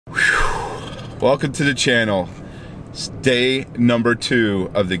Welcome to the channel. It's day number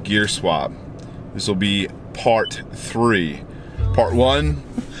 2 of the gear swap. This will be part 3. Part 1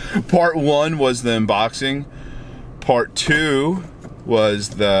 was the unboxing. Part 2 was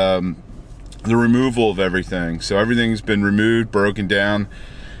the removal of everything. So everything's been removed, broken down.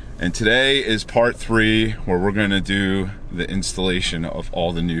 And today is part 3, where we're gonna do the installation of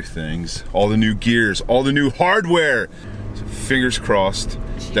all the new things, all the new gears, all the new hardware. So fingers crossed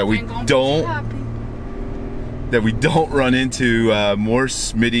that we don't run into more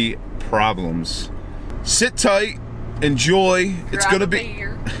Smitty problems. Sit tight, enjoy. It's gonna be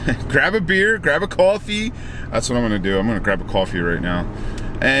grab a beer, grab a coffee. That's what I'm gonna do. I'm gonna grab a coffee right now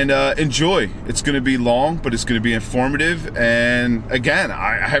and enjoy. It's gonna be long, but it's gonna be informative. And again,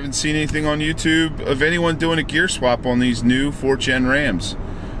 I haven't seen anything on YouTube of anyone doing a gear swap on these new 4th gen Rams.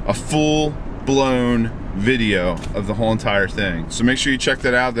 A full-blown video of the whole entire thing. So make sure you check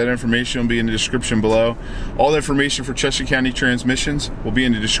that out. That information will be in the description below. All the information for Chester County Transmissions will be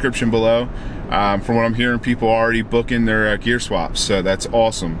in the description below. From what I'm hearing, people are already booking their gear swaps, so that's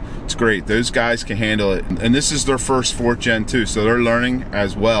awesome. It's great. Those guys can handle it. And this is their first 4th gen too, so they're learning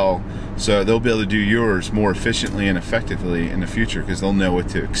as well. So they'll be able to do yours more efficiently and effectively in the future, because they'll know what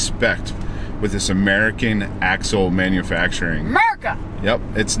to expect with this American axle manufacturing. America! Yep,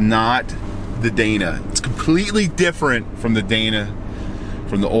 it's not the Dana. It's completely different from the Dana,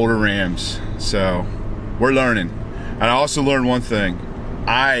 from the older Rams. So we're learning. And I also learned one thing.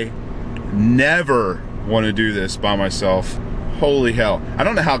 I never want to do this by myself. Holy hell. I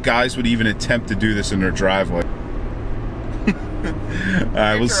don't know how guys would even attempt to do this in their driveway.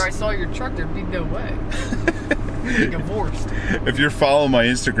 After I saw your truck, there'd be no way. You'd be divorced. If you're following my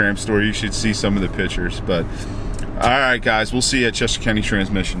Instagram story, you should see some of the pictures. But alright guys, we'll see you at Chester County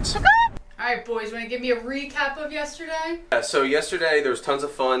Transmissions. Alright boys, want to give me a recap of yesterday? Yeah, so yesterday there was tons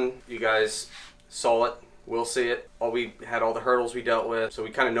of fun. You guys saw it. We'll see it. We had all the hurdles we dealt with. So we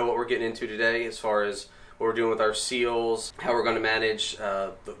kind of know what we're getting into today as far as what we're doing with our seals, how we're going to manage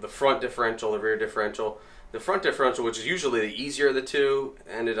the front differential, the rear differential. The front differential, which is usually the easier of the two,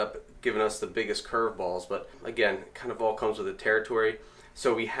 ended up giving us the biggest curveballs. But again, it kind of all comes with the territory.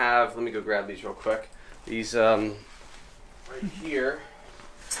 So we have, let me go grab these real quick. These right here.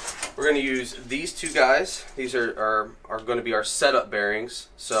 We're going to use these two guys. These are going to be our setup bearings.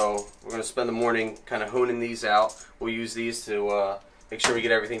 So we're going to spend the morning kind of honing these out. We'll use these to make sure we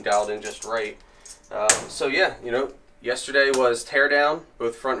get everything dialed in just right. So yeah, you know, yesterday was tear down,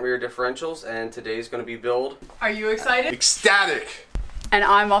 both front and rear differentials, and today's going to be build. Are you excited? Ecstatic. And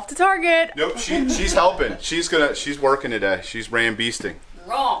I'm off to Target. Nope, she's helping. She's working today. She's ram beasting.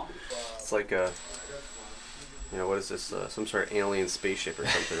 Wrong. It's like a, you know, what is this? Some sort of alien spaceship or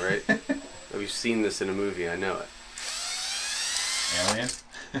something, right? We've seen this in a movie, I know it. Alien?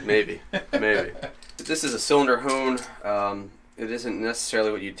 Maybe, maybe. This is a cylinder hone. It isn't necessarily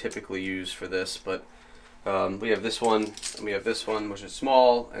what you typically use for this, but we have this one, and we have this one, which is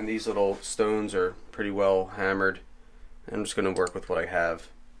small, and these little stones are pretty well hammered. I'm just going to work with what I have,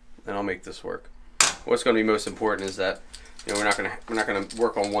 and I'll make this work. What's going to be most important is that, you know, we're not gonna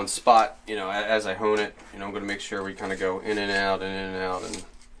work on one spot. You know, as I hone it, you know, I'm gonna make sure we kind of go in and out and in and out. And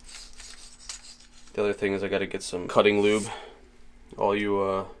the other thing is I got to get some cutting lube. All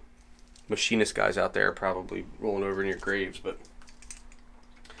you machinist guys out there are probably rolling over in your graves, but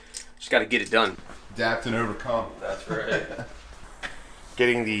just got to get it done. Adapt and overcome. That's right.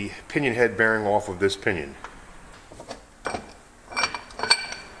 Getting the pinion head bearing off of this pinion. Put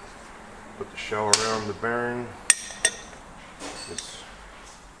the shell around the bearing. This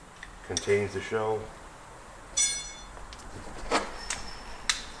contains the shell. And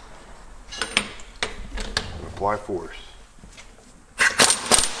apply force.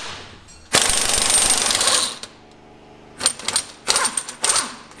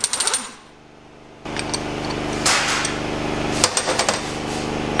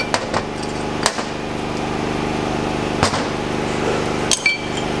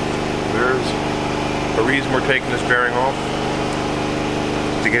 There's the reason we're taking this bearing off.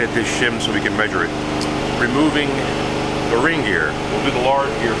 To get it this shim so we can measure it. Removing the ring gear. We'll do the large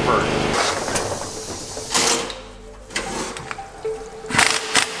gear first.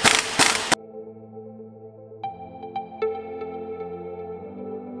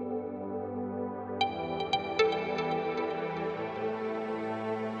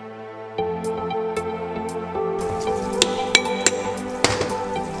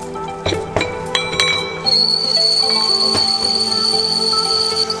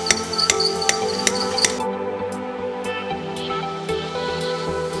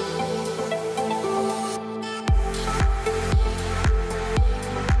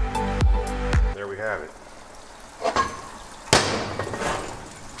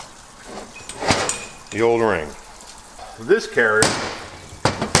 the old ring. This carrier,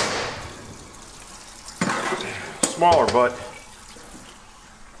 smaller, but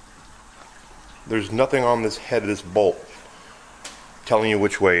there's nothing on this head of this bolt telling you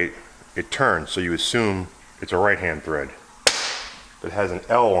which way it turns, so you assume it's a right-hand thread. If it has an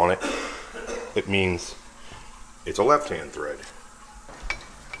L on it, it means it's a left-hand thread.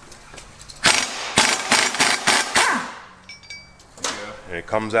 And it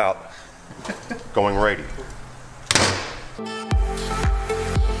comes out going righty.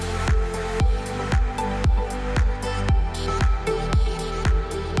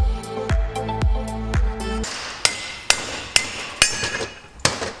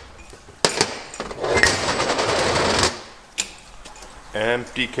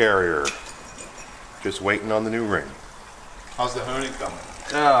 Empty carrier. Just waiting on the new ring. How's the honing coming?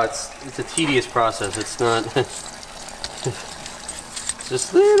 Oh, it's a tedious process. It's not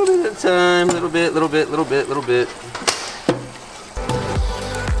just a little bit at a time, little bit.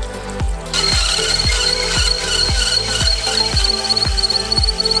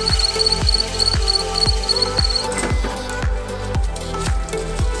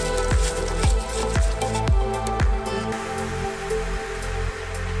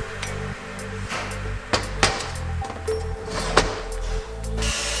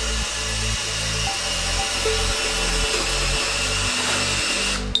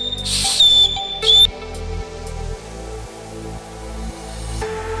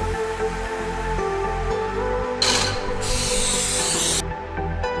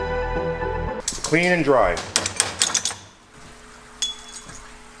 Clean and dry. Okay,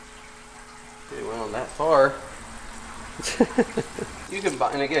 well, that far. You can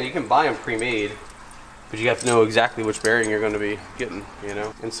buy, and again, you can buy them pre-made, but you have to know exactly which bearing you're going to be getting, you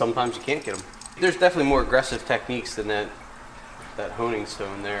know. And sometimes you can't get them. There's definitely more aggressive techniques than that honing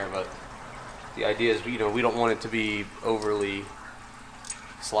stone there, but the idea is, you know, we don't want it to be overly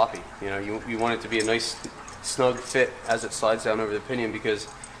sloppy. You know, you want it to be a nice, snug fit as it slides down over the pinion, because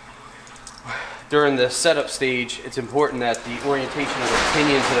during the setup stage, it's important that the orientation of the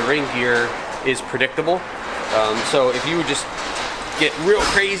pinion to the ring gear is predictable. So if you would just get real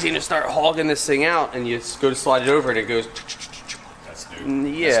crazy and just start hogging this thing out, and you just go to slide it over and it goes, that's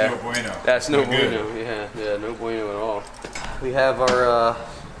new. Yeah, that's no bueno. That's no bueno. Yeah, no bueno at all. We have our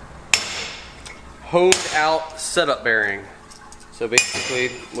honed out setup bearing. So basically,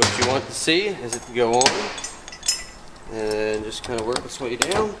 what you want to see is it to go on and just kind of work its way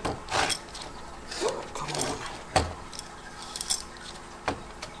down.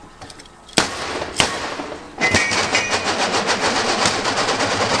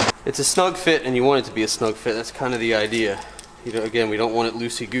 It's a snug fit, and you want it to be a snug fit. That's kind of the idea. You know, again, we don't want it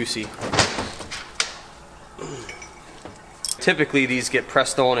loosey-goosey. Typically, these get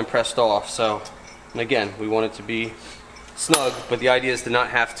pressed on and pressed off. So, and again, we want it to be snug, but the idea is to not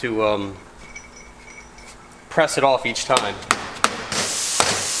have to press it off each time.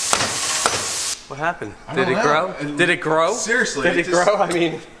 What happened? Did it grow? Did it grow? Seriously. Did it grow? I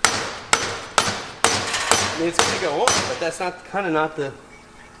mean, it's gonna go on, but that's not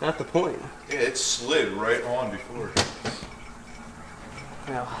the point. Yeah, it slid right on before.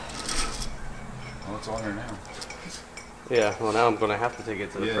 Yeah. Well, it's on there now. Yeah, well, now I'm going to have to take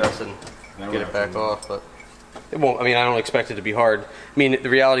it to the press and Now get it back off, but it won't. I mean, I don't expect it to be hard. I mean, the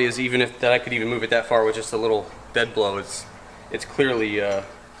reality is, even if that I could even move it that far with just a little dead blow, it's clearly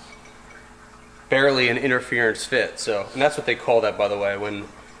barely an interference fit. So, and that's what they call that, by the way,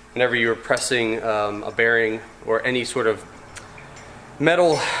 whenever you're pressing a bearing or any sort of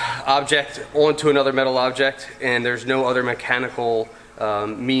metal object onto another metal object, and there's no other mechanical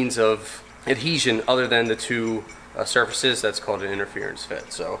means of adhesion other than the two surfaces, that's called an interference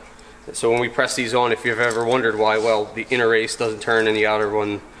fit. So when we press these on, if you've ever wondered why, well, the inner race doesn't turn and the outer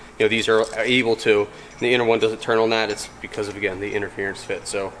one, you know, these are able to, and the inner one doesn't turn on that, it's because of, again, the interference fit.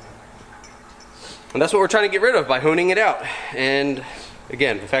 So, and that's what we're trying to get rid of by honing it out. And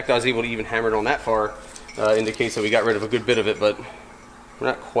again, the fact that I was able to even hammer it on that far indicates that we got rid of a good bit of it, but we're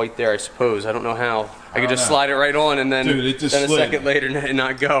not quite there, I suppose. I don't know how. I could just slide it right on, and then, Dude, it just then a slid. second later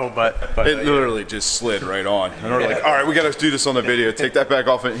not go. But It literally just slid right on. And we're like, all right, we got to do this on the video. Take that back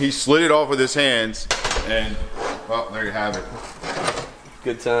off. And he slid it off with his hands. And, well, there you have it.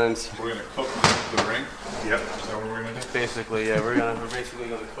 Good times. We're going to cook the ring. Yep. Is that what we're going to do? Basically, yeah, we're basically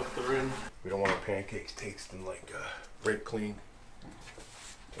gonna cook the rim. We don't want our pancakes tasting like bread clean.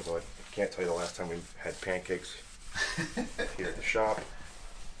 Although I can't tell you the last time we've had pancakes here at the shop.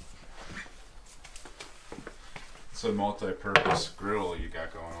 It's a multi-purpose grill you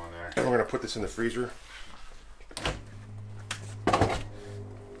got going on there. And we're gonna put this in the freezer.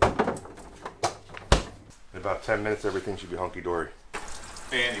 about 10 minutes, everything should be hunky-dory.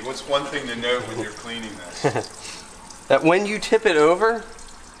 Andy, what's one thing to note when you're cleaning this? That when you tip it over,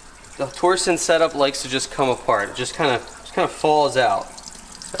 the torsion setup likes to just come apart. It just kind of falls out.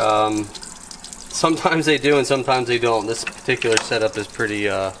 Sometimes they do and sometimes they don't. This particular setup is pretty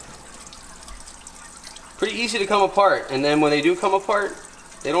easy to come apart, and then when they do come apart,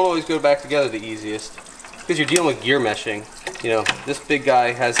 they don't always go back together the easiest because you're dealing with gear meshing. You know, this big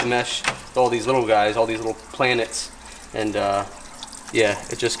guy has to mesh with all these little guys, all these little planets, and yeah,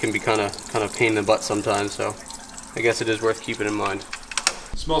 it just can be kind of pain in the butt sometimes. So I guess it is worth keeping in mind.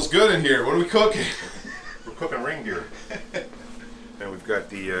 Smells good in here. What are we cooking? We're cooking ring gear. And we've got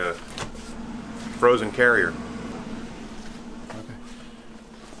the frozen carrier.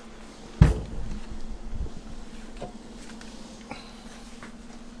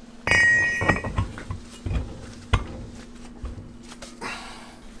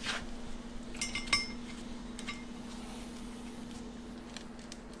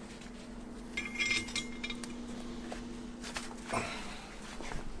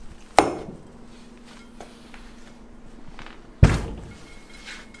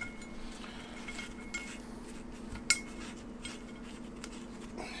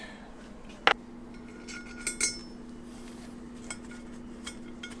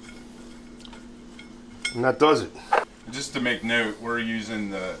 And that does it. Just to make note, we're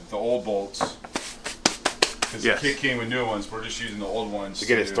using the old bolts. Because yes. The kit came with new ones, we're just using the old ones to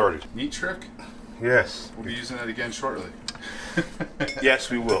get it started. Neat trick? Yes. We'll be using that again shortly.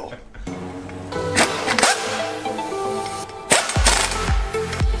 Yes, we will.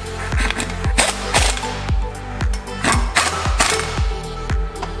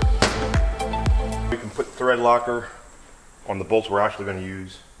 We can put thread locker on the bolts we're actually going to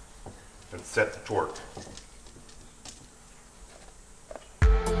use and set the torque.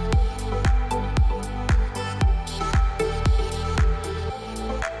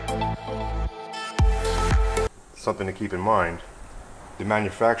 Something to keep in mind, the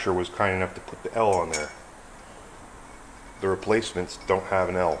manufacturer was kind enough to put the L on there. The replacements don't have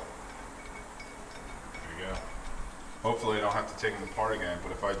an L. There you go. Hopefully I don't have to take them apart again,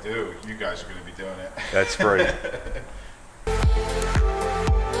 but if I do, you guys are going to be doing it. That's great.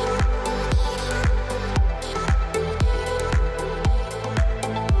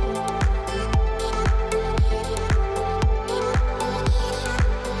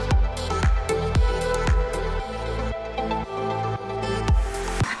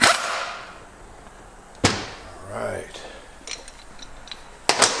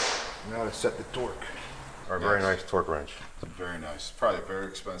 Now to set the torque. Our very nice torque wrench. Very nice. Probably very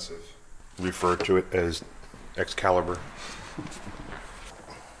expensive. Refer to it as Excalibur.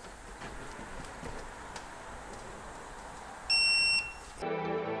 I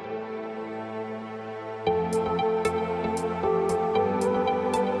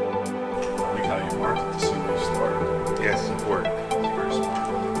like how you marked it to see where you started. Yes, important. It's very smart.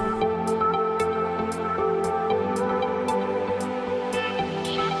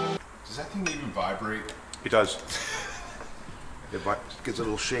 Does that thing even vibrate? It does. It gives a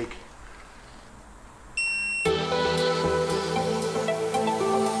little shake.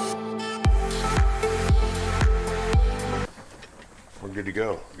 We're good to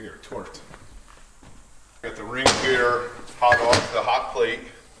go. We are torqued. Got the ring gear hot off the hot plate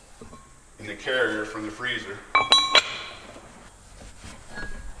in the carrier from the freezer.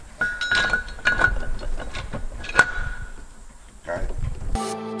 Got it.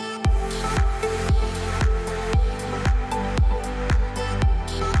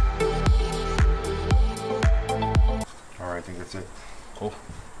 All right, I think that's it. Cool.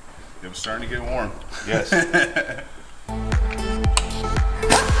 It was starting to get warm. Yes.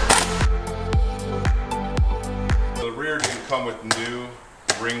 The rear didn't come with new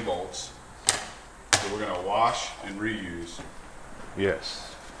ring bolts, so we're going to wash and reuse.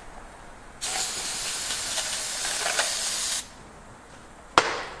 Yes.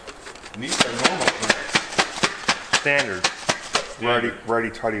 And these are normal things. Standard.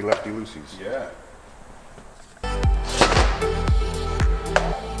 Righty tighty, lefty loosies. Yeah.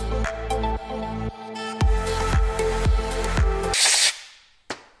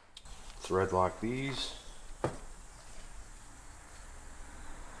 Thread lock these.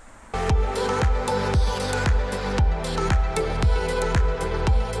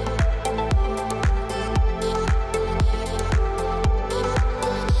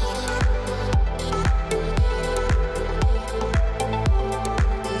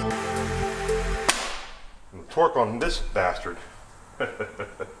 Torque on this bastard,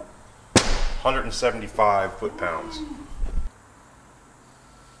 175 foot-pounds.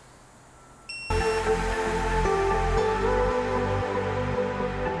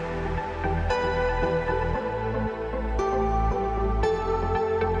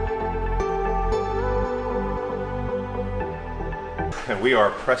 and we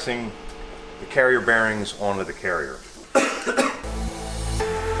are pressing the carrier bearings onto the carrier.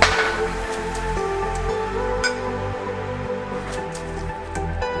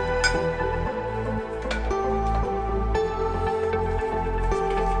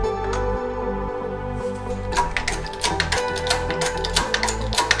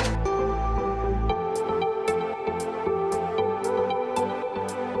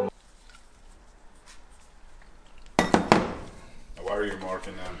 Why are you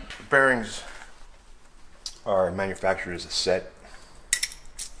marking them? The bearings are manufactured as a set.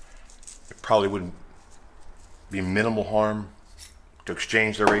 It probably wouldn't be minimal harm to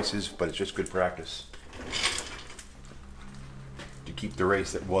exchange the races, but it's just good practice to keep the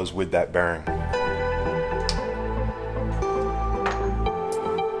race that was with that bearing.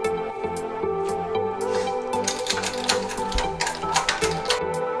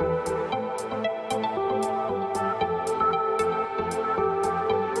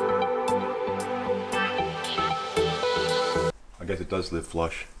 I guess it does live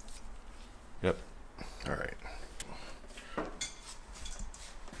flush. Yep. All right.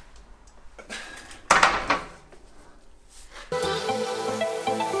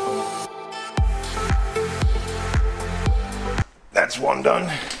 That's one done.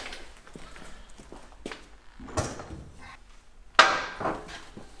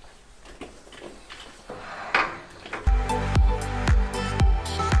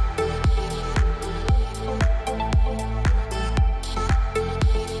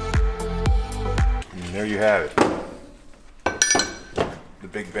 And there you have it. The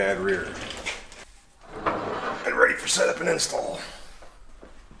big bad rear. And ready for setup and install.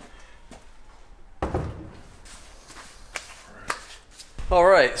 All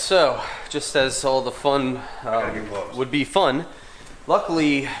right, so just as all the fun would be fun,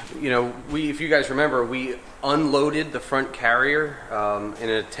 luckily, you know, if you guys remember, we unloaded the front carrier in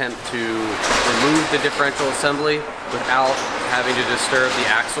an attempt to remove the differential assembly without having to disturb the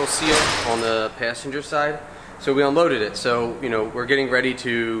axle seal on the passenger side. So we unloaded it. So, you know, we're getting ready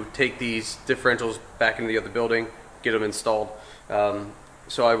to take these differentials back into the other building, get them installed.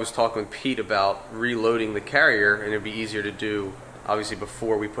 So I was talking with Pete about reloading the carrier, and it'd be easier to do obviously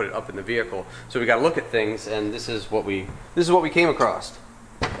before we put it up in the vehicle. So we got to look at things, and this is what we came across.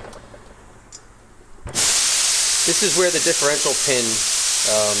 This is where the differential pin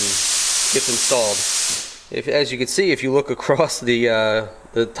gets installed. As you can see, if you look across the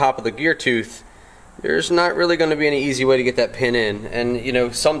top of the gear tooth, there's not really going to be any easy way to get that pin in. And you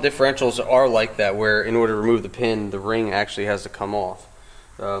know, some differentials are like that, where in order to remove the pin, the ring actually has to come off.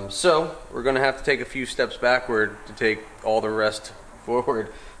 So we're going to have to take a few steps backward to take all the rest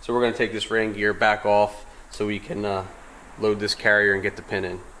forward. So we're going to take this ring gear back off so we can load this carrier and get the pin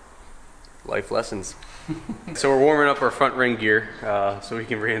in. Life lessons. So we're warming up our front ring gear so we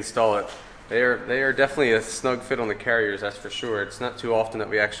can reinstall it. They are definitely a snug fit on the carriers, that's for sure. It's not too often that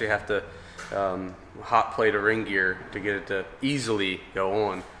we actually have to hot plate a ring gear to get it to easily go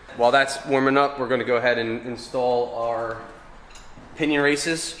on. While that's warming up, we're going to go ahead and install our pinion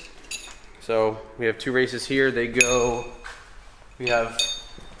races. So we have two races here. We have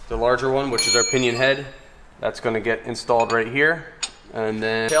the larger one, which is our pinion head. That's going to get installed right here. And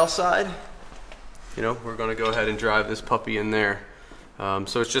then tail side, you know, we're going to go ahead and drive this puppy in there.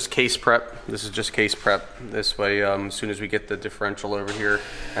 So it's just case prep. This is just case prep. This way, as soon as we get the differential over here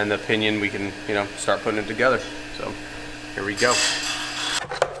and the pinion, we can, you know, start putting it together. So here we go.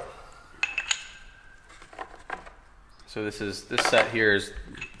 So this set here is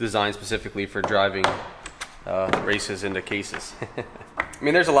designed specifically for driving races into cases. I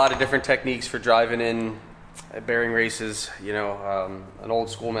mean, there's a lot of different techniques for driving in bearing races. You know, an old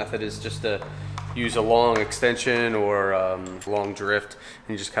school method is just to use a long extension or long drift,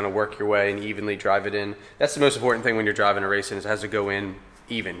 and you just kind of work your way and evenly drive it in. That's the most important thing when you're driving a race, is it has to go in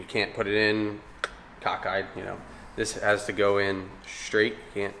even. You can't put it in cockeyed, you know. This has to go in straight.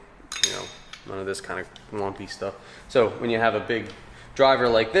 You can't, you know, none of this kind of lumpy stuff. So when you have a big driver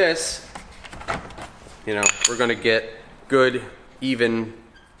like this, you know, we're going to get good, even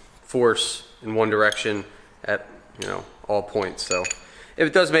force in one direction at, you know, all points. So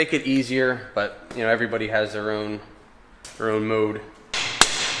it does make it easier, but you know, everybody has their own mode.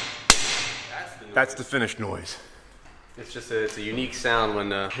 That's the finished noise. It's just it's a unique sound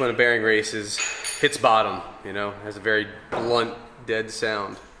when a bearing race hits bottom. You know, it has a very blunt, dead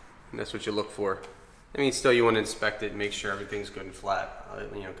sound, and that's what you look for. I mean, still you want to inspect it and make sure everything's good and flat.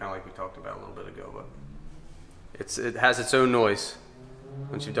 You know, kind of like we talked about a little bit ago, but it has its own noise.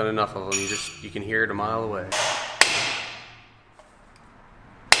 Once you've done enough of them, you can hear it a mile away.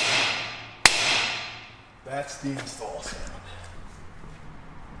 That's the install sound.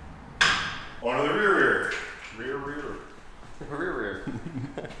 On to the rear. Rear. Rear.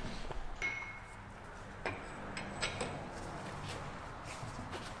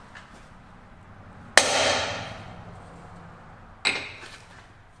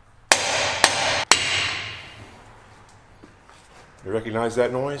 You recognize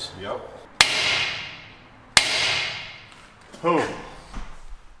that noise? Yep. Boom.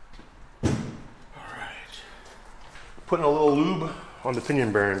 Alright. Putting a little lube on the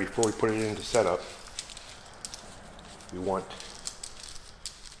pinion bearing before we put it into setup. We want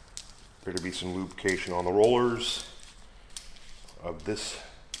there to be some lubrication on the rollers of this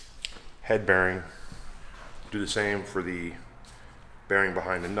head bearing. Do the same for the bearing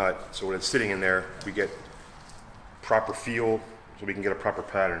behind the nut. So when it's sitting in there, we get proper feel so we can get a proper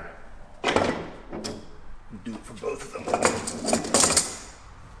pattern. Do it for both of them.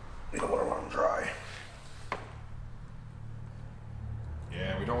 We don't want to run them dry.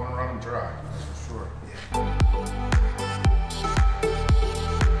 Yeah, we don't want to run them dry, that's for sure. Yeah.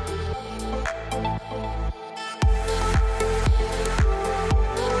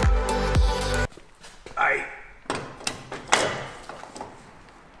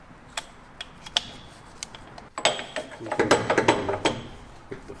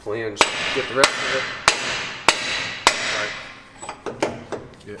 The flange, get the rest of it.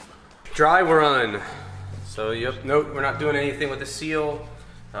 Yeah. Dry run. So yep, note we're not doing anything with the seal.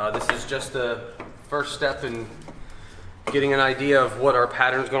 This is just the first step in getting an idea of what our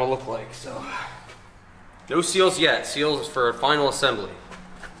pattern is going to look like. So no seals yet. Seals for final assembly.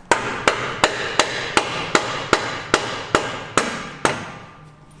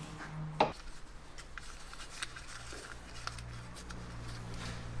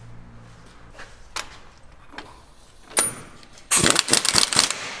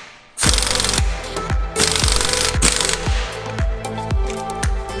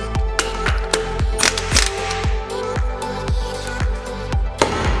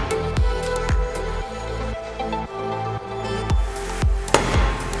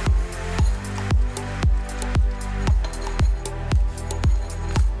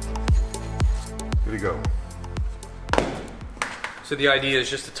 Good to go. So the idea is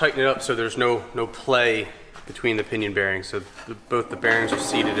just to tighten it up so there's no play between the pinion bearings. So both the bearings are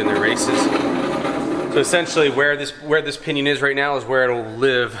seated in their races. So essentially where this pinion is right now is where it'll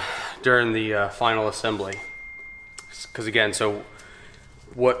live during the final assembly. Because again, so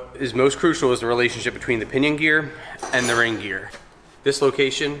what is most crucial is the relationship between the pinion gear and the ring gear. This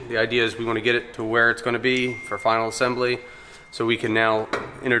location, the idea is we want to get it to where it's going to be for final assembly, so we can now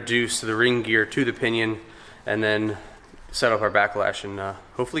introduce the ring gear to the pinion and then set up our backlash and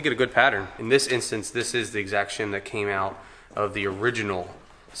hopefully get a good pattern. In this instance, this is the exact shim that came out of the original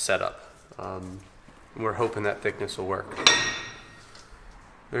setup. We're hoping that thickness will work.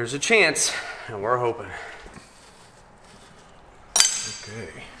 There's a chance, and we're hoping.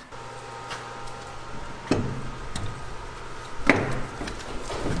 Okay.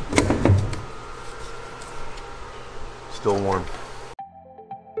 Still warm.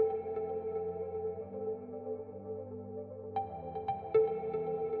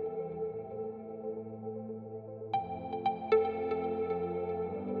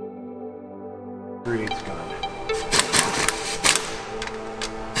 It's gone.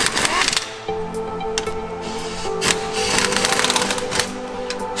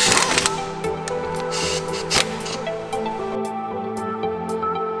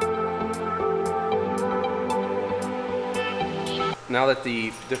 Now that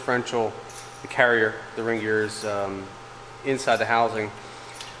the differential, the carrier, the ring gear is inside the housing,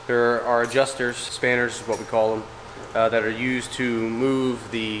 there are adjusters, spanners is what we call them, that are used to move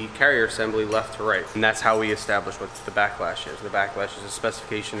the carrier assembly left to right. And that's how we establish what the backlash is. The backlash is a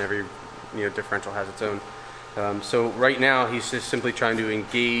specification, every differential has its own. So right now he's just simply trying to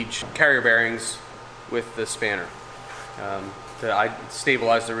engage carrier bearings with the spanner to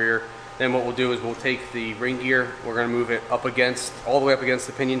stabilize the rear. Then what we'll do is we'll take the ring gear, we're going to move it up against, all the way up against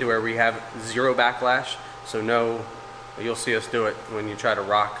the pinion to where we have zero backlash. So you'll see us do it when you try to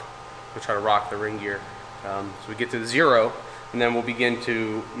rock, the ring gear. So we get to the zero, and then we'll begin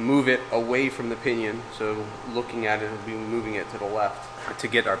to move it away from the pinion. So looking at it, we'll be moving it to the left to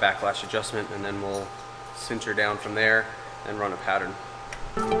get our backlash adjustment, and then we'll cinch her down from there and run a pattern.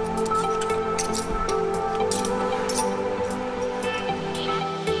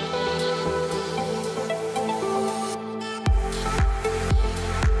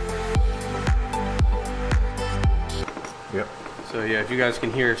 Yep. So yeah, if you guys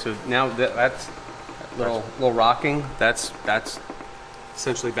can hear, so now that's little rocking, that's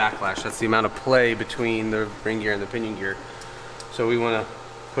essentially backlash. That's the amount of play between the ring gear and the pinion gear. So we want to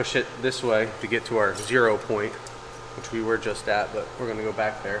push it this way to get to our 0 point, which we were just at, but we're gonna go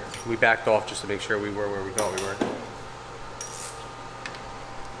back there. We backed off just to make sure we were where we thought we were.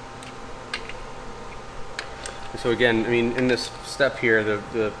 So again, I mean, in this step here,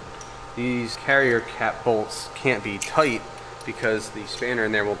 these carrier cap bolts can't be tight because the spanner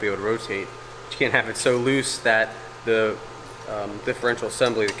in there won't be able to rotate. You can't have it so loose that the differential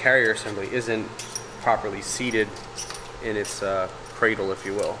assembly, the carrier assembly, isn't properly seated in its cradle, if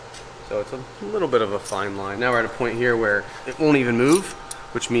you will. So it's a little bit of a fine line. Now we're at a point here where it won't even move,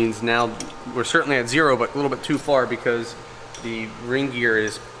 which means now we're certainly at 0, but a little bit too far because the ring gear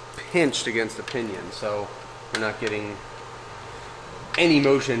is pinched against the pinion. So we're not getting any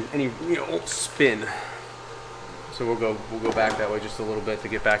motion, any spin. So we'll go back that way just a little bit to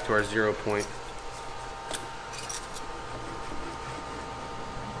get back to our 0 point.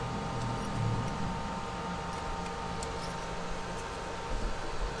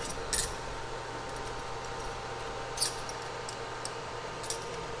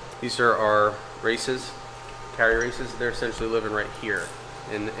 These are our races, carrier races. They're essentially living right here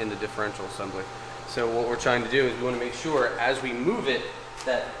in the differential assembly. So what we're trying to do is we want to make sure as we move it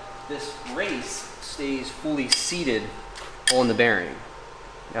that this race stays fully seated on the bearing.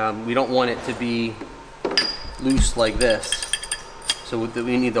 We don't want it to be loose like this. So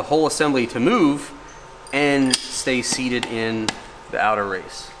we need the whole assembly to move and stay seated in the outer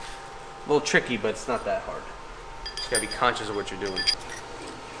race. A little tricky, but it's not that hard. You gotta be conscious of what you're doing.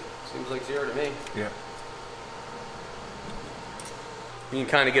 Seems like 0 to me. Yeah. You can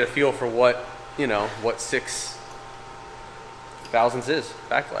kind of get a feel for what, what 6 thousandths is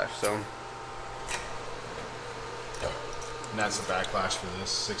backlash. So. And that's the backlash for this,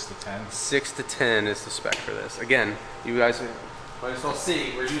 6 to 10? 6 to 10 is the spec for this. Again, you guys might as well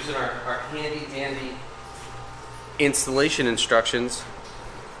see, we're using our handy dandy installation instructions.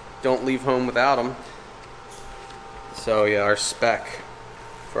 Don't leave home without them. So yeah, our spec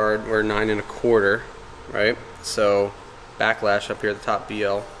for we're 9 1/4, right? So backlash up here at the top,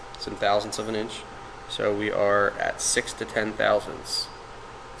 BL, it's in thousandths of an inch. So we are at 6 to 10 thousandths.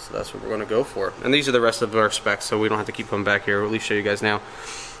 So that's what we're going to go for. And these are the rest of our specs, so we don't have to keep them back here. We'll at least show you guys now.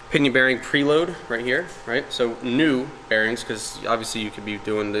 Pinion bearing preload right here, right? So new bearings, because obviously you could be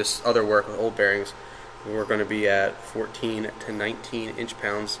doing this other work with old bearings. We're going to be at 14 to 19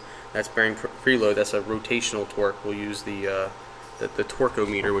 inch-pounds. That's bearing preload. That's a rotational torque. We'll use the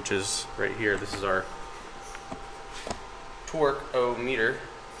torque-o-meter, which is right here. This is our torque-o-meter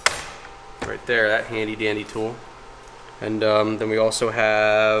right there, that handy dandy tool. And then we also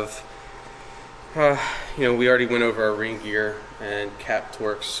have, we already went over our ring gear and cap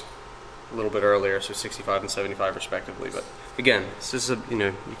torques a little bit earlier, so 65 and 75 respectively. But again, this is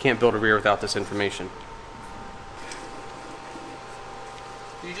you can't build a rear without this information.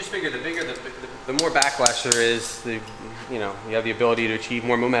 You just figure the bigger, the more backlash there is, you have the ability to achieve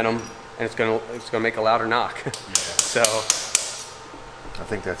more momentum, and it's gonna make a louder knock. Yeah. So I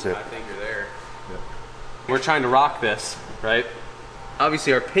think that's it. I think you're there. Yeah. We're trying to rock this, right?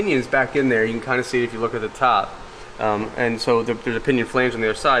 Obviously our pinion's back in there. You can kind of see it if you look at the top. And so there's a pinion flange on the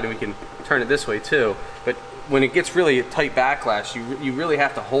other side, and we can turn it this way too. But when it gets really a tight backlash, you really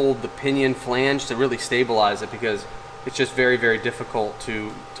have to hold the pinion flange to really stabilize it, because it's just very, very difficult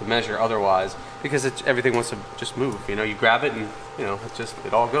to measure otherwise, because everything wants to just move. You grab it and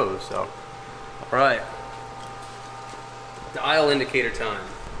it all goes. So, all right, dial indicator time.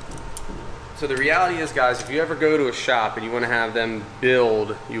 So the reality is, guys, if you ever go to a shop and you want to have them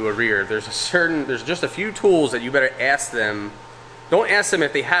build you a rear, there's just a few tools that you better ask them. Don't ask them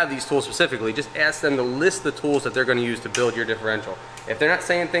if they have these tools specifically. Just ask them to list the tools that they're going to use to build your differential. If they're not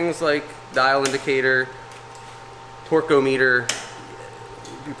saying things like dial indicator, torque-o-meter,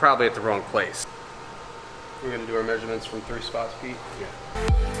 you're probably at the wrong place. We're going to do our measurements from 3 spots, Pete. Yeah.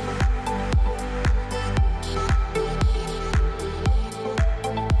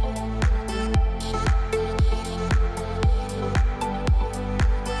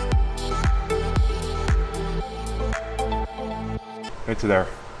 Right to there.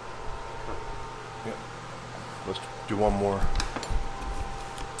 Yep. Let's do one more.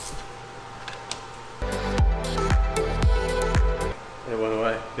 It went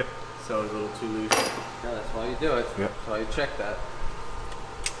away. Yep. So it was a little too loose. No, that's why you do it. Yep. That's why you check that.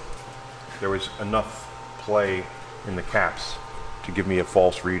 There was enough play in the caps to give me a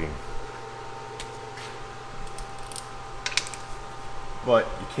false reading. But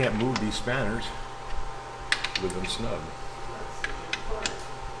you can't move these spanners with them snug.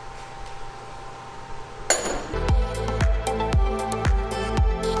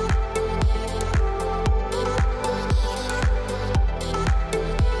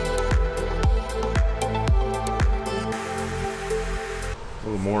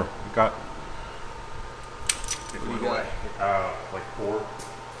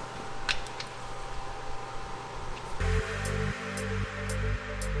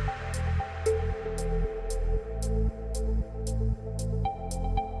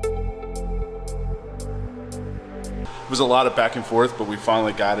 It was a lot of back and forth, but we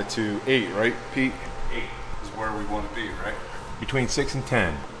finally got it to 8, right, Pete? 8 is where we want to be, right? Between 6 and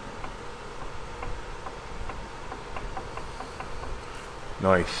 10.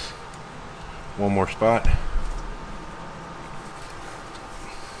 Nice. One more spot.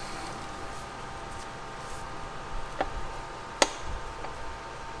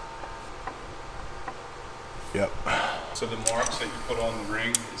 Yep. So the marks that you put on the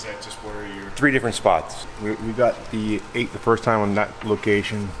ring, is that just where you're... 3 different spots. We got the 8 the first time on that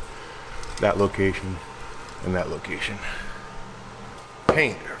location, and that location.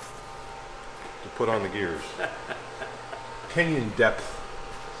 Paint to put on the gears. Pinion depth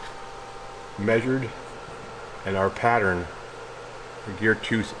measured, and our pattern, the gear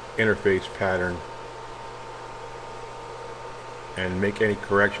tooth interface pattern, and make any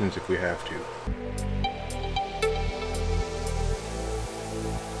corrections if we have to.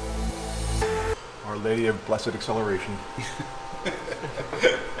 Our Lady of Blessed Acceleration.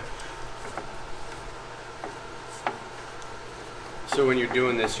 So when you're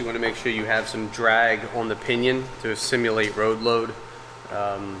doing this, you want to make sure you have some drag on the pinion to simulate road load.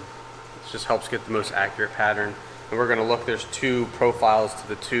 It just helps get the most accurate pattern. And we're going to look, there's 2 profiles to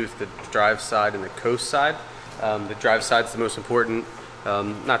the tooth, the drive side and the coast side. The drive side is the most important.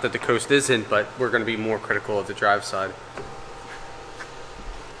 Not that the coast isn't, but we're going to be more critical of the drive side.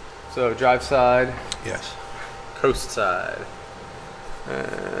 So drive side. Yes. Coast side.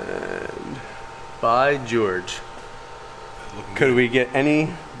 And by George. Could we get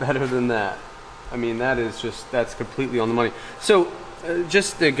any better than that? I mean, that's completely on the money. So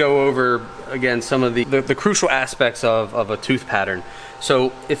just to go over again some of the crucial aspects of a tooth pattern.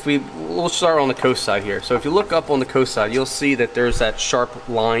 So we'll start on the coast side here. So if you look up on the coast side, you'll see that there's that sharp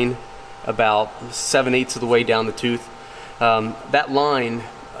line about 7/8 of the way down the tooth. That line,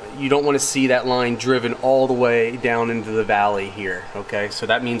 you don't want to see that line driven all the way down into the valley here. Okay, so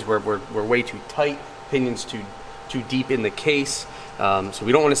that means we're way too tight, pinions too deep in the case, so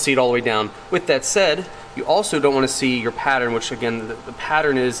we don't want to see it all the way down. With that said, you also don't want to see your pattern, which again, the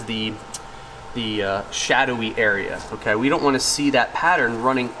pattern is the shadowy area. Okay, we don't want to see that pattern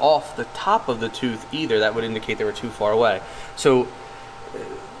running off the top of the tooth either. That would indicate they were too far away. So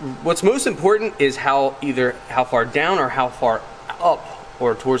what's most important is either how far down or how far up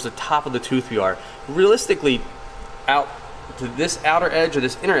or towards the top of the tooth we are. Realistically, out to this outer edge or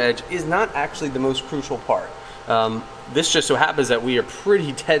this inner edge is not actually the most crucial part. This just so happens that we are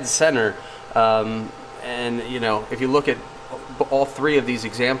pretty dead center, and you know, if you look at all 3 of these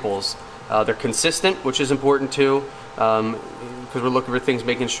examples, they're consistent, which is important too, because we're looking for things,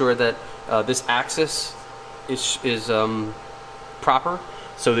 making sure that this axis is proper,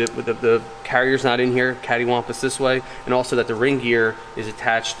 so the carrier's not in here cattywampus this way, and also that the ring gear is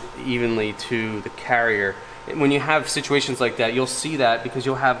attached evenly to the carrier. When you have situations like that, you'll see that because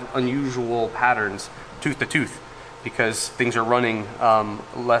you'll have unusual patterns tooth to tooth, because things are running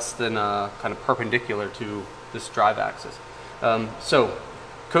less than kind of perpendicular to this drive axis. So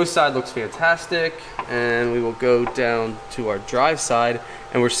coast side looks fantastic, and we will go down to our drive side,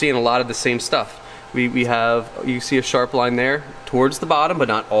 and we're seeing a lot of the same stuff. We have, you see a sharp line there towards the bottom, but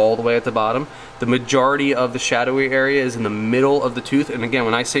not all the way at the bottom. The majority of the shadowy area is in the middle of the tooth, and again,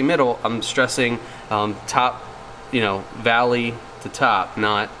 when I say middle, I'm stressing top, valley to top,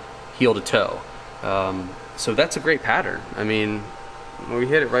 not heel to toe. So that's a great pattern. I mean, we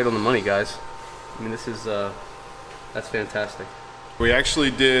hit it right on the money, guys. I mean, this is that's fantastic. We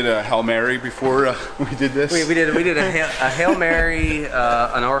actually did a Hail Mary before we did this. We did a Hail Mary,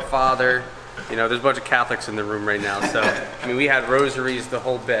 an Our Father. There's a bunch of Catholics in the room right now, so I mean, we had rosaries the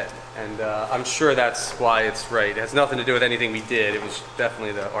whole bit, and I'm sure that's why it's right. It has nothing to do with anything we did. It was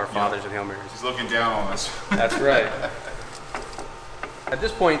definitely the Our Fathers and Hail Marys. He's looking down on us. That's right. At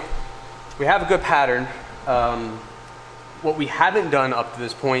this point, we have a good pattern. What we haven't done up to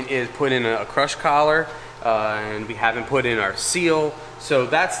this point is put in a crush collar, and we haven't put in our seal. So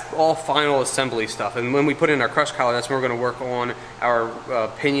that's all final assembly stuff. And when we put in our crush collar, that's when we're going to work on our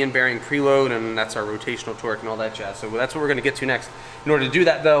pinion bearing preload, and that's our rotational torque and all that jazz. So that's what we're going to get to next. In order to do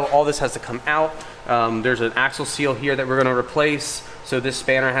that, though, all this has to come out. There's an axle seal here that we're going to replace, so this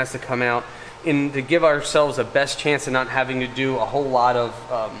spanner has to come out. And to give ourselves the best chance of not having to do a whole lot of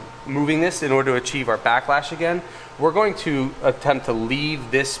moving this in order to achieve our backlash again, we're going to attempt to leave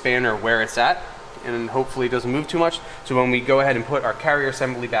this spanner where it's at, and hopefully it doesn't move too much. So when we go ahead and put our carrier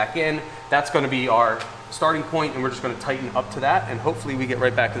assembly back in, that's going to be our starting point, and we're just going to tighten up to that, and hopefully we get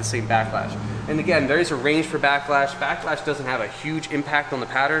right back to the same backlash. And again, there is a range for backlash. Backlash doesn't have a huge impact on the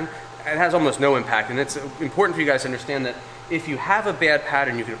pattern. It has almost no impact, and it's important for you guys to understand that if you have a bad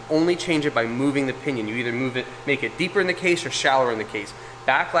pattern, you can only change it by moving the pinion. You either move it, make it deeper in the case or shallower in the case.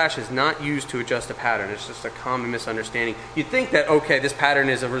 Backlash is not used to adjust a pattern. It's just a common misunderstanding. You'd think that, okay, this pattern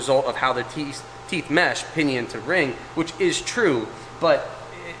is a result of how the teeth mesh, pinion to ring, which is true, but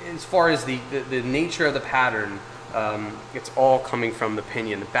as far as the nature of the pattern, it's all coming from the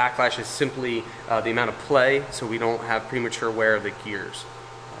pinion. The backlash is simply the amount of play, so we don't have premature wear of the gears.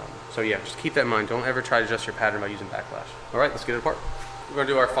 So yeah, just keep that in mind. Don't ever try to adjust your pattern by using backlash. All right, let's get it apart. We're going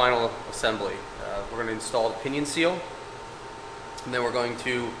to do our final assembly. We're going to install the pinion seal, and then we're going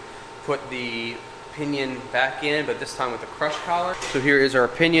to put the pinion back in, but this time with the crush collar. So here is our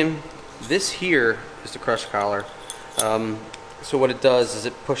pinion. This here is the crush collar. So what it does is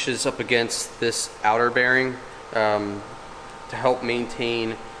it pushes up against this outer bearing to help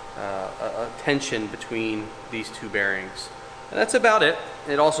maintain a tension between these two bearings. And that's about it.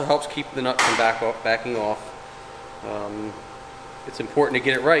 It also helps keep the nut from backing off. It's important to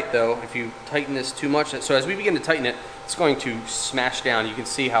get it right though. If you tighten this too much, so as we begin to tighten it, it's going to smash down. You can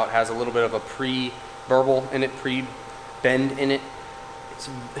see how it has a little bit of a pre-burble in it, pre-bend in it.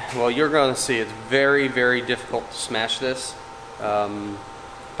 Well, you're going to see it's very, very difficult to smash this.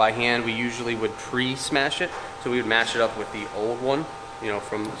 By hand, we usually would pre-smash it, so we would mash it up with the old one. You know,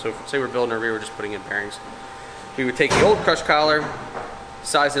 so say we're building a rear, we're just putting in bearings. We would take the old crush collar,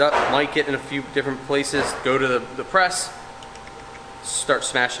 size it up, mic it in a few different places, go to the press, start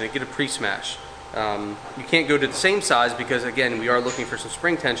smashing it, get a pre-smash. You can't go to the same size because, again, we are looking for some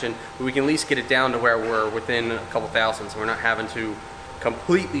spring tension, but we can at least get it down to where we're within a couple thousandths. We're not having to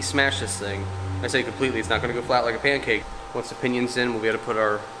completely smash this thing. I say completely, it's not going to go flat like a pancake. Once the pinion's in, we'll be able to put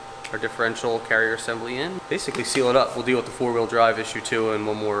our differential carrier assembly in. Basically seal it up. We'll deal with the four-wheel drive issue too, and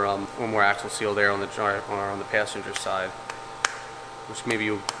one more axle seal there on the passenger side, which maybe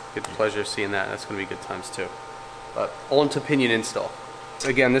you'll get the pleasure of seeing that. That's going to be good times too. But on to pinion install.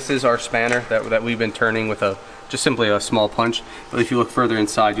 Again, this is our spanner that we've been turning with just simply a small punch. But if you look further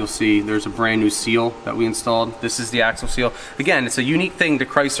inside, you'll see there's a brand new seal that we installed. This is the axle seal. Again, it's a unique thing to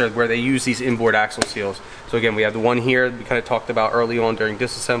Chrysler where they use these inboard axle seals. So again, we have the one here we kind of talked about early on during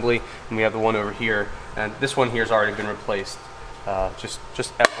disassembly, and we have the one over here. And this one here has already been replaced. Just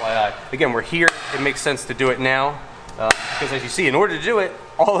FYI. Again, we're here. It makes sense to do it now because, as you see, in order to do it,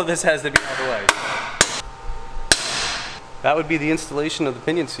 all of this has to be out of the way. That would be the installation of the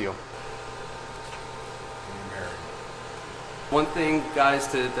pinion seal. One thing, guys,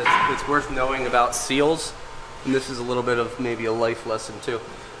 that's worth knowing about seals, and this is a little bit of maybe a life lesson too.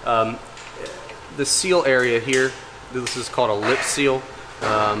 The seal area here, this is called a lip seal.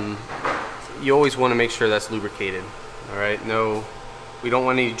 You always want to make sure that's lubricated. All right, no, we don't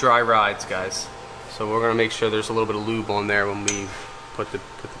want any dry rides, guys. So we're going to make sure there's a little bit of lube on there when we put the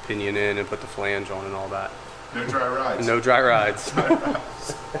pinion in and put the flange on and all that. No dry rides. No dry rides.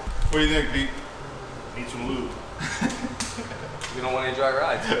 What do you think, Pete? Need some lube. We don't want any dry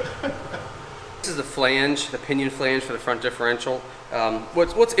rides. This is the flange, the pinion flange for the front differential.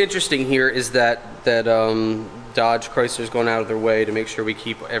 What's interesting here is that Dodge Chrysler's going out of their way to make sure we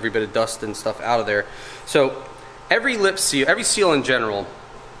keep every bit of dust and stuff out of there. So every lip seal, every seal in general,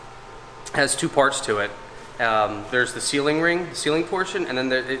 has two parts to it. There's the sealing ring, the sealing portion, and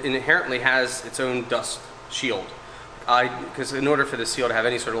then it inherently has its own dust shield. Because in order for the seal to have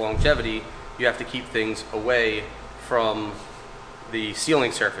any sort of longevity, you have to keep things away from the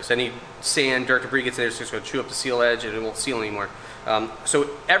sealing surface. Any sand, dirt, debris gets in there, it's just going to chew up the seal edge and it won't seal anymore. So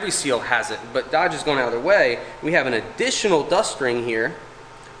every seal has it, but Dodge is going out of their way. We have an additional dust ring here.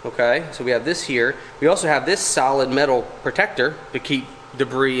 Okay, so we have this here. We also have this solid metal protector to keep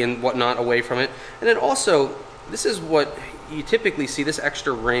debris and whatnot away from it. And then also, this is what you typically see, this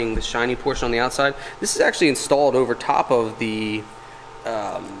extra ring, the shiny portion on the outside. This is actually installed over top of the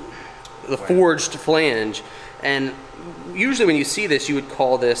forged flange. And usually when you see this, you would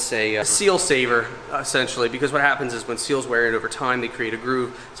call this a seal saver, essentially, because what happens is when seals wear in over time, they create a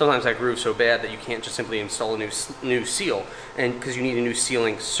groove. Sometimes that groove's so bad that you can't just simply install a new seal, and because you need a new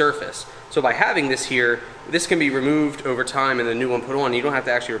sealing surface. So by having this here, this can be removed over time and the new one put on. You don't have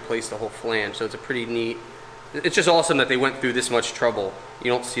to actually replace the whole flange, so it's a pretty neat. It's just awesome that they went through this much trouble.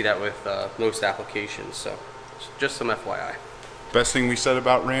 You don't see that with most applications, so just some FYI. Best thing we said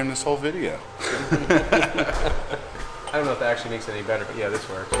about Ram this whole video. I don't know if that actually makes it any better, but yeah, this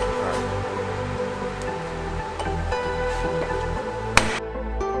works.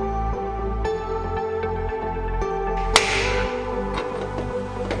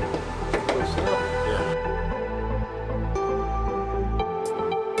 Yeah.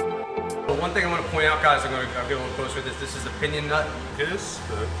 one thing I want to point out, guys, I'll get a little closer with this. This is the pinion nut.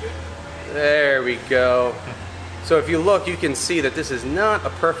 Okay. There we go. So if you look, you can see that this is not a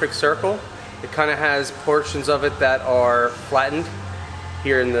perfect circle. It kind of has portions of it that are flattened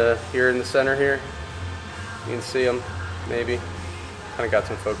here in the center here. You can see them, maybe. Kind of got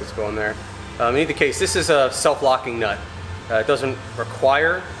some focus going there. In either case, this is a self-locking nut. It doesn't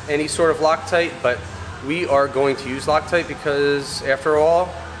require any sort of Loctite, but we are going to use Loctite because, after all,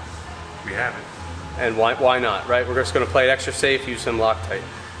 We have it. and why not, right? We're just going to play it extra safe, use some Loctite.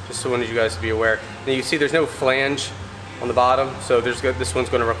 Just so I wanted you guys to be aware. Now you see there's no flange on the bottom, so this one's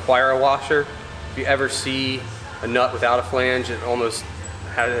going to require a washer. If you ever see a nut without a flange, it has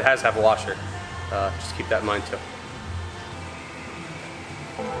to have a washer. Just keep that in mind too.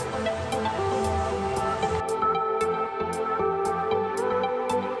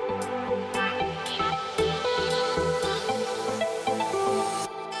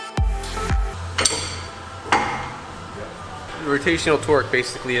 Rotational torque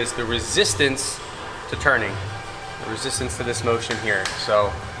basically is the resistance to turning, the resistance to this motion here.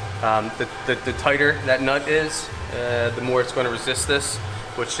 So the tighter that nut is, the more it's going to resist this,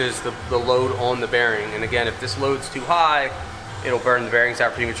 which is the load on the bearing. And again, if this load's too high, it'll burn the bearings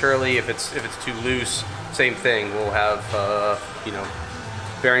out prematurely. If it's too loose, same thing. We'll have you know,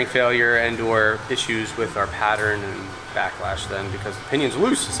 bearing failure and/or issues with our pattern and backlash then, because the pinion's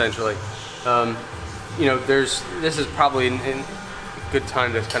loose essentially. You know, this is probably a good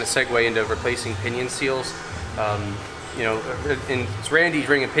time to kind of segue into replacing pinion seals. You know, and it's Randy's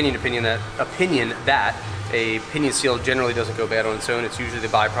ring opinion that a pinion seal generally doesn't go bad on its own. It's usually the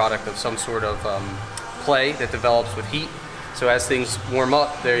byproduct of some sort of play that develops with heat. So as things warm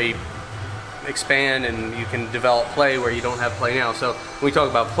up, they expand and you can develop play where you don't have play now. So when we talk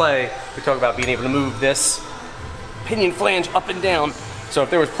about play, we talk about being able to move this pinion flange up and down. So if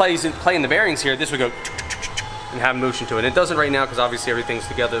there was play in the bearings here, this would go and have motion to it. It doesn't right now because obviously everything's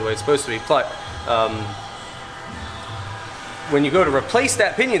together the way it's supposed to be. But when you go to replace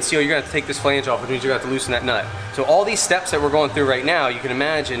that pinion seal, you're going to have to take this flange off, which means you're going to have to loosen that nut. So all these steps that we're going through right now, you can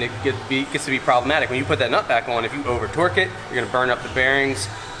imagine it gets to be problematic. When you put that nut back on, if you over torque it, you're going to burn up the bearings.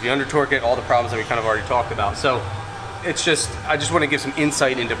 If you under torque it, all the problems that we kind of already talked about. So it's just, I just want to give some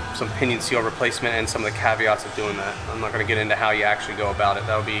insight into some pinion seal replacement and some of the caveats of doing that. I'm not going to get into how you actually go about it.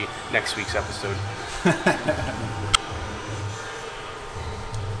 That'll be next week's episode.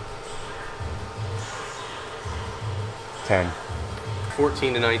 10.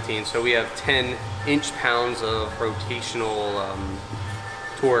 14 to 19. So we have 10 inch-pounds of rotational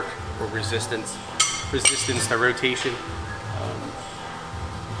torque or resistance to rotation.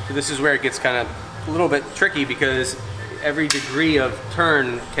 So this is where it gets kind of a little bit tricky because every degree of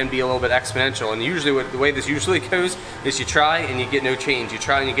turn can be a little bit exponential, and usually the way this usually goes is you try and you get no change, you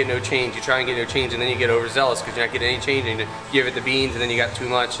try and you get no change, you try and get no change, and then you get overzealous because you're not getting any change, and you give it the beans and then you got too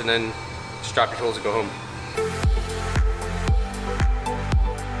much, and then just drop your tools and go home.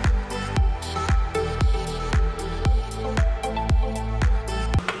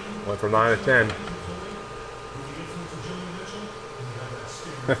 Went from 9 to 10.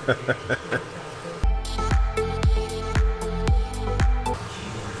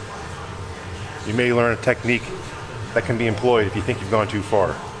 You may learn a technique that can be employed if you think you've gone too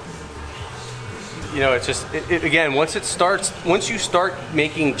far. You know, it's just, again, once you start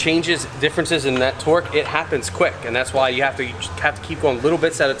making changes, differences in that torque, it happens quick, and that's why you have to keep going little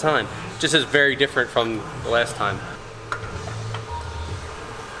bits at a time. It just is very different from the last time.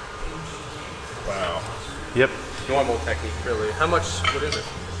 Wow. Yep. Normal technique, really. How much, what is it?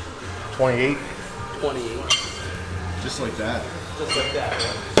 28. 28. Just like that. Just like that,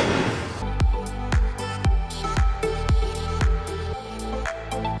 right?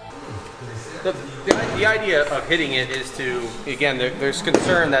 The idea of hitting it is to, again, there's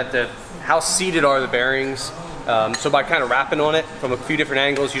concern that how seated are the bearings. So by kind of rapping on it from a few different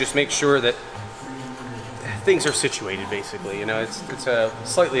angles, you just make sure that things are situated, basically. You know, it's a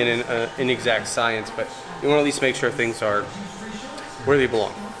slightly an inexact science, but you want to at least make sure things are where they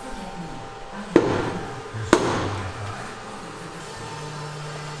belong.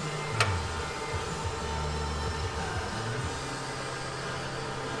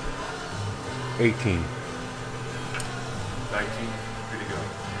 $18. 19. Pretty good.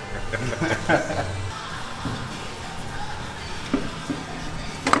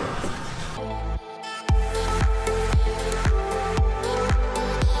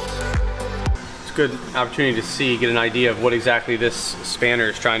 It's a good opportunity to get an idea of what exactly this spanner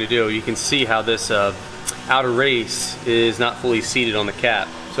is trying to do. You can see how this outer race is not fully seated on the cap.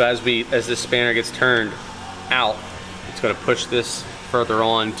 So as this spanner gets turned out, it's going to push this further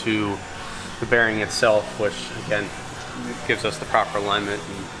on to the bearing itself, which again gives us the proper alignment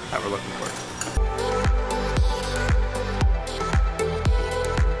and that we're looking for.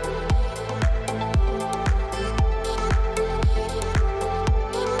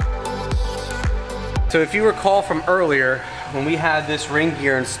 So if you recall from earlier, when we had this ring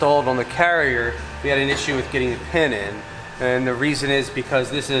gear installed on the carrier, we had an issue with getting the pin in. And the reason is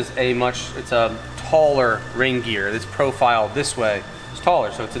because this is it's a taller ring gear. It's profiled this way. It's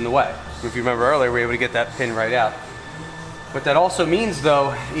taller, so it's in the way. If you remember earlier, we were able to get that pin right out. What that also means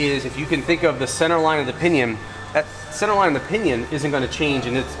though, is if you can think of the center line of the pinion, that center line of the pinion isn't going to change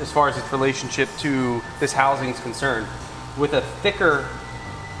as far as its relationship to this housing is concerned. With a thicker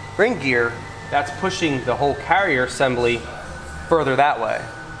ring gear, that's pushing the whole carrier assembly further that way.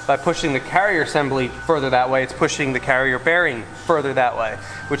 By pushing the carrier assembly further that way, it's pushing the carrier bearing further that way,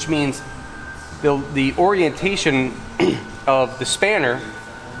 which means the orientation of the spanner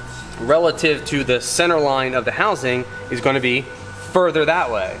relative to the center line of the housing is going to be further that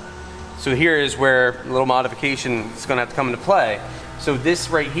way. So here is where a little modification is going to have to come into play. So this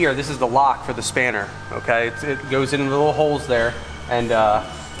right here, this is the lock for the spanner, okay? It goes into the little holes there and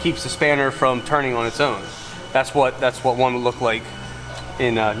keeps the spanner from turning on its own. That's what one would look like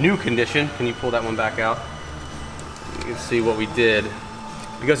in new condition. Can you pull that one back out? You can see what we did.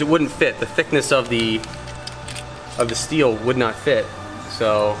 Because it wouldn't fit. The thickness of the steel would not fit.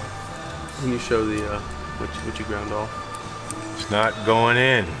 So can you show the what you ground off? It's not going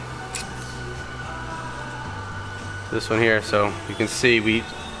in. This one here, so you can see we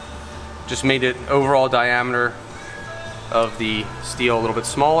just made it overall diameter of the steel a little bit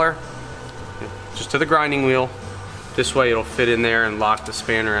smaller, just to the grinding wheel. This way it'll fit in there and lock the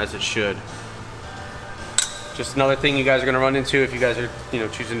spanner as it should. Just another thing you guys are going to run into if you guys are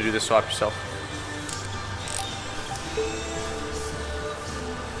choosing to do this swap yourself.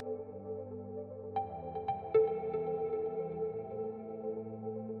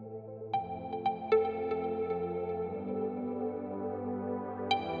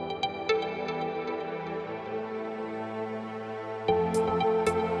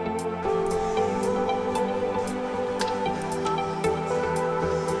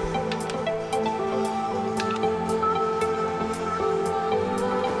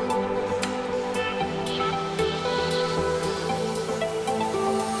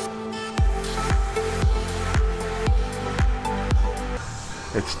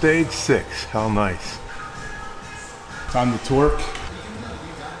 It's stage 6. How nice. Time to torque.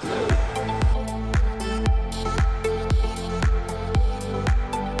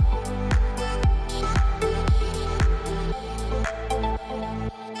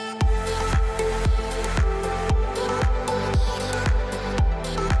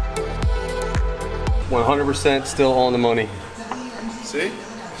 %, still on the money. See?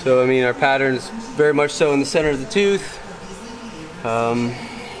 So I mean, our pattern's very much so in the center of the tooth.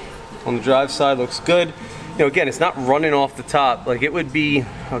 On the drive side looks good. Again, it's not running off the top. Like it would be,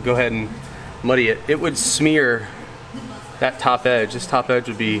 I'll go ahead and muddy it. It would smear that top edge. This top edge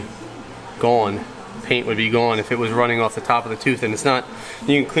would be gone. Paint would be gone if it was running off the top of the tooth. And it's not,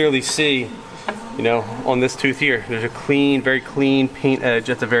 you can clearly see, on this tooth here, there's a clean, very clean paint edge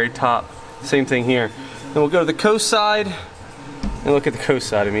at the very top. Same thing here. Then we'll go to the coast side and look at the coast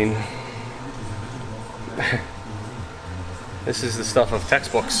side. I mean, this is the stuff of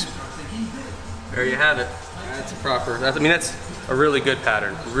textbooks. There you have it. That's a that's a really good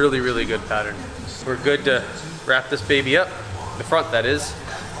pattern. Really, really good pattern. We're good to wrap this baby up. The front, that is.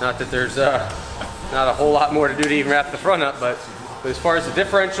 Not that there's not a whole lot more to do to even wrap the front up, but as far as the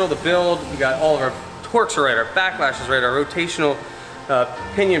differential, the build, we got all of our torques are right, our backlash is right, our rotational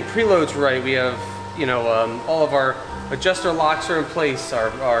pinion preloads right. We have, all of our adjuster locks are in place.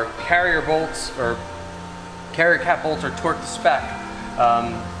 Our carrier bolts or carrier cap bolts are torqued to spec.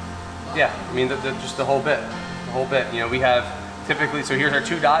 Yeah, I mean, just the whole bit. The whole bit. We have typically, so here's our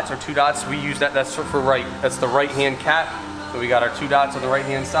two dots. Our two dots, we use that's for right. That's the right-hand cap. So we got our two dots on the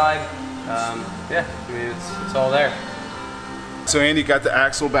right-hand side. Yeah, I mean, it's all there. So Andy got the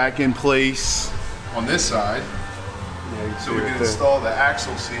axle back in place on this side. Yeah, so we can install the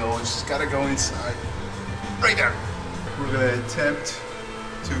axle seal. It's just got to go inside. Right there. We're going to attempt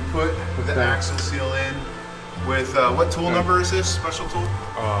to put the axle seal in with, what tool number is this? Special tool?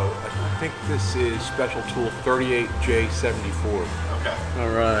 I think this is special tool 38J74. Okay. All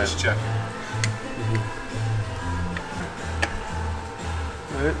right. Just check.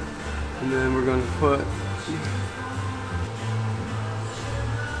 All right. And then we're going to put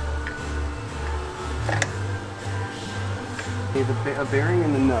a bearing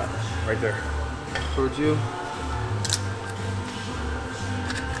in the nut. Right there. Towards you.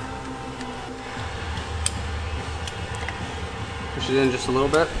 it in just a little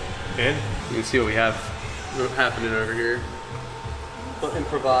bit. And You can see what we have happening over here.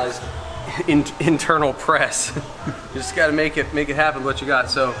 Improvised internal press. You just got to make it happen what you got.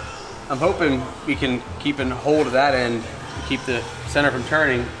 So I'm hoping we can keep in hold of that end, keep the center from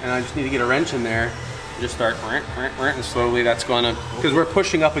turning, and I just need to get a wrench in there and just start and slowly that's going to, because we're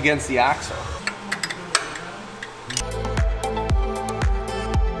pushing up against the axle.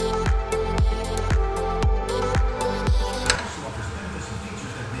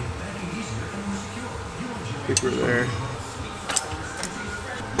 Keep her there.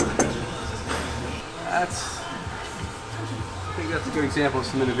 I think that's a good example of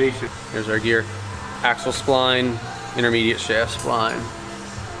some innovation. Here's our gear. Axle spline, intermediate shaft spline.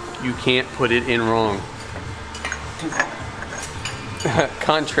 You can't put it in wrong.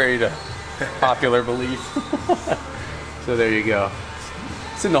 Contrary to popular belief. So there you go.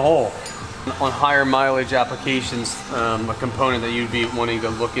 It's in the hole. On higher mileage applications, a component that you'd be wanting to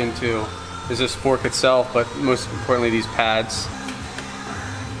look into is this fork itself, but most importantly these pads.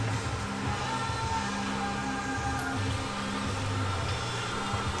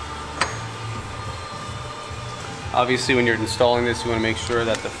 Obviously when you're installing this, you want to make sure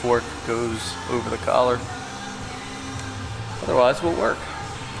that the fork goes over the collar. Otherwise it won't work.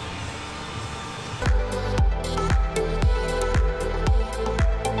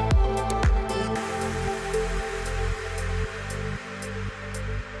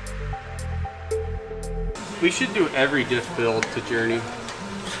 We should do every diff build to Journey.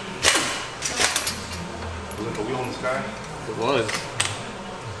 was it the wheel in the sky? It was.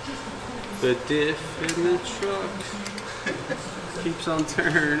 The diff in the truck keeps on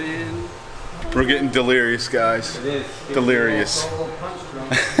turning. We're getting delirious, guys. It is. Delirious.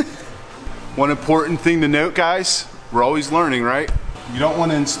 One important thing to note, guys, we're always learning, right? You don't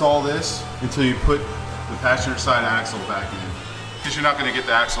want to install this until you put the passenger side axle back in, because you're not going to get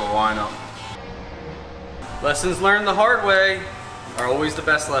the axle to line up. Lessons learned the hard way are always the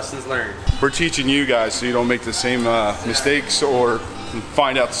best lessons learned. We're teaching you guys so you don't make the same mistakes or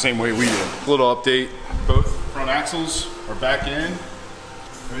find out the same way we did. Little update, both front axles are back in.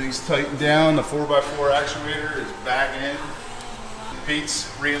 Everything's tightened down. The 4x4 actuator is back in. Pete's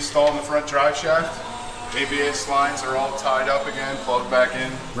reinstalling the front drive shaft. ABS lines are all tied up again, plugged back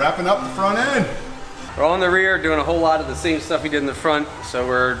in. Wrapping up the front end. We're on the rear doing a whole lot of the same stuff we did in the front. So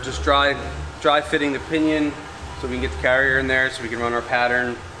we're just dry fitting the pinion so we can get the carrier in there so we can run our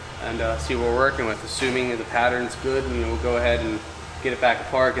pattern and see what we're working with. Assuming that the pattern's good, we'll go ahead and get it back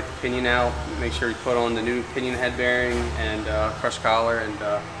apart, get the pinion out, make sure we put on the new pinion head bearing and crush collar and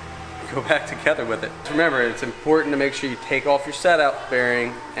go back together with it. Remember, it's important to make sure you take off your setup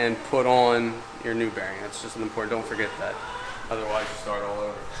bearing and put on your new bearing. That's just important, don't forget that. Otherwise you start all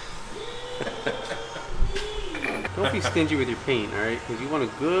over. Don't be stingy with your paint, all right? Because you want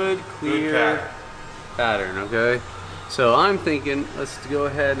a good, clear pattern, okay? So I'm thinking, let's go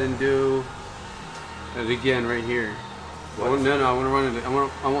ahead and do it again right here. No, I want to run it. I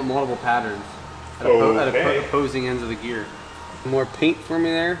want multiple patterns at opposing ends of the gear. More paint for me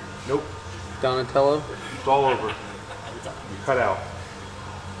there? Nope. Donatello? It's all over. You cut out.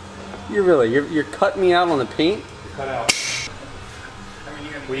 You're cutting me out on the paint? You cut out.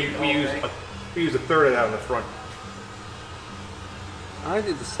 We use a third of that on the front. I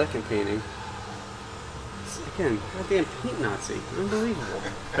did the second painting. Again, goddamn paint Nazi. Unbelievable.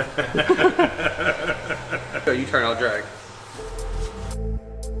 So you turn, I'll drag.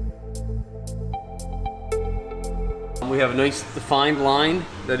 We have a nice defined line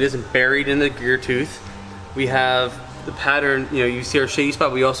that isn't buried in the gear tooth. We have the pattern, you see our shady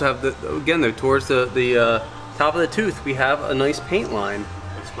spot. We also have towards the top of the tooth, we have a nice paint line.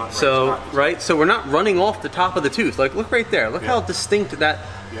 So we're not running off the top of the tooth. Like, look right there. Look how distinct that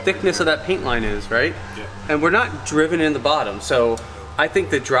thickness of that paint line is, right? Yeah. And we're not driven in the bottom. So I think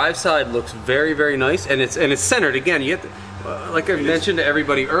the drive side looks very, very nice, and it's centered. Again, you have to, like I mentioned to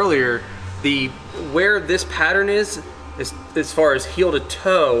everybody earlier, where this pattern is as far as heel to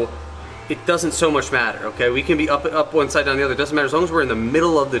toe, it doesn't so much matter. Okay, we can be up one side, down the other. It doesn't matter as long as we're in the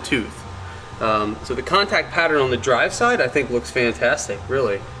middle of the tooth. So the contact pattern on the drive side, I think, looks fantastic.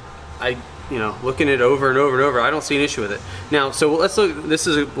 Really, looking at it over and over and over, I don't see an issue with it. Now, so let's look. This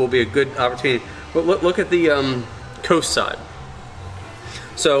will be a good opportunity. But look at the coast side.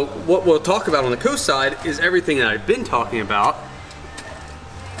 So what we'll talk about on the coast side is everything that I've been talking about.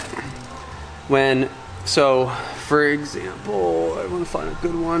 So for example, I want to find a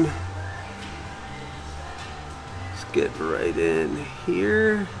good one. Let's get right in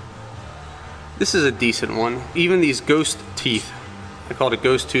here. This is a decent one. Even these ghost teeth I call it a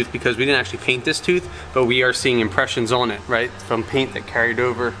ghost tooth because we didn't actually paint this tooth, but we are seeing impressions on it, right, from paint that carried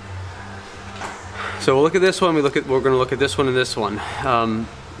over. So we'll look at this one, we're going to look at this one and this one.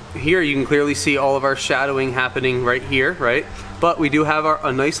 Here you can clearly see all of our shadowing happening right here, right? But we do have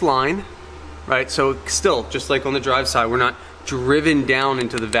a nice line, right? So still, just like on the drive side, we're not driven down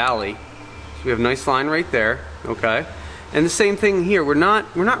into the valley. So we have a nice line right there, okay? And the same thing here, we're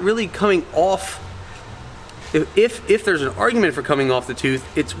not really coming off. If there's an argument for coming off the tooth,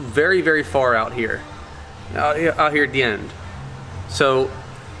 it's very, very far out here at the end. So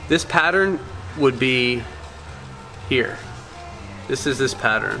this pattern would be here. This is this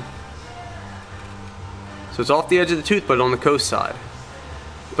pattern. So it's off the edge of the tooth, but on the coast side.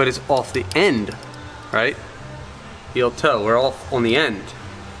 But it's off the end, right? Heel toe, we're off on the end.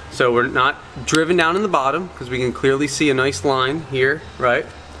 So we're not driven down in the bottom, because we can clearly see a nice line here, right?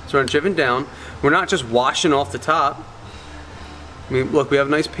 So we're not driven down. We're not just washing off the top. I mean, look, we have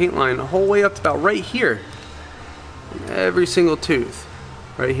a nice paint line the whole way up to about right here. Every single tooth,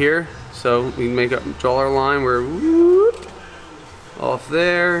 right here. So we can draw our line, we're whoop, off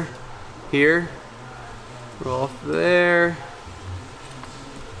there, here, we're off there.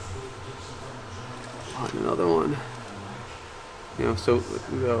 Find another one. You know, so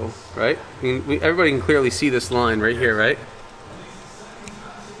we go, right? I mean, everybody can clearly see this line right here, right?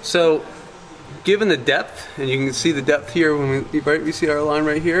 So, given the depth, and you can see the depth here when we see our line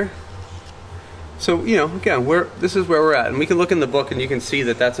right here. So, you know, again, this is where we're at, and we can look in the book and you can see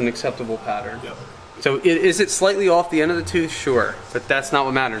that that's an acceptable pattern. Yep. So, is it slightly off the end of the tooth? Sure, but that's not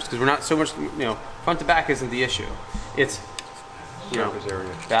what matters because we're not so much, you know, front to back isn't the issue. It's, you know,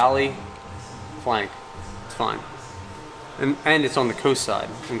 valley, flank. It's fine. And it's on the coast side.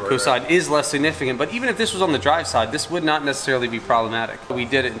 And coast side is less significant, but even if this was on the drive side, this would not necessarily be problematic. We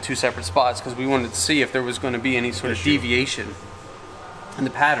did it in two separate spots because we wanted to see if there was going to be any sort of deviation in the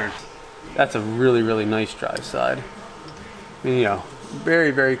pattern. That's a really, really nice drive side. I mean, you know,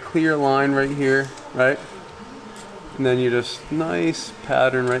 very, very clear line right here, right? And then you just nice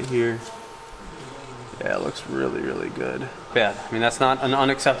pattern right here. Yeah, it looks really, really good. Bad. I mean, that's not an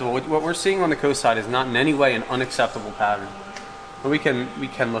unacceptable. What we're seeing on the coast side is not in any way an unacceptable pattern. We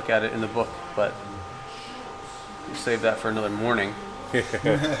can look at it in the book, but we'll save that for another morning.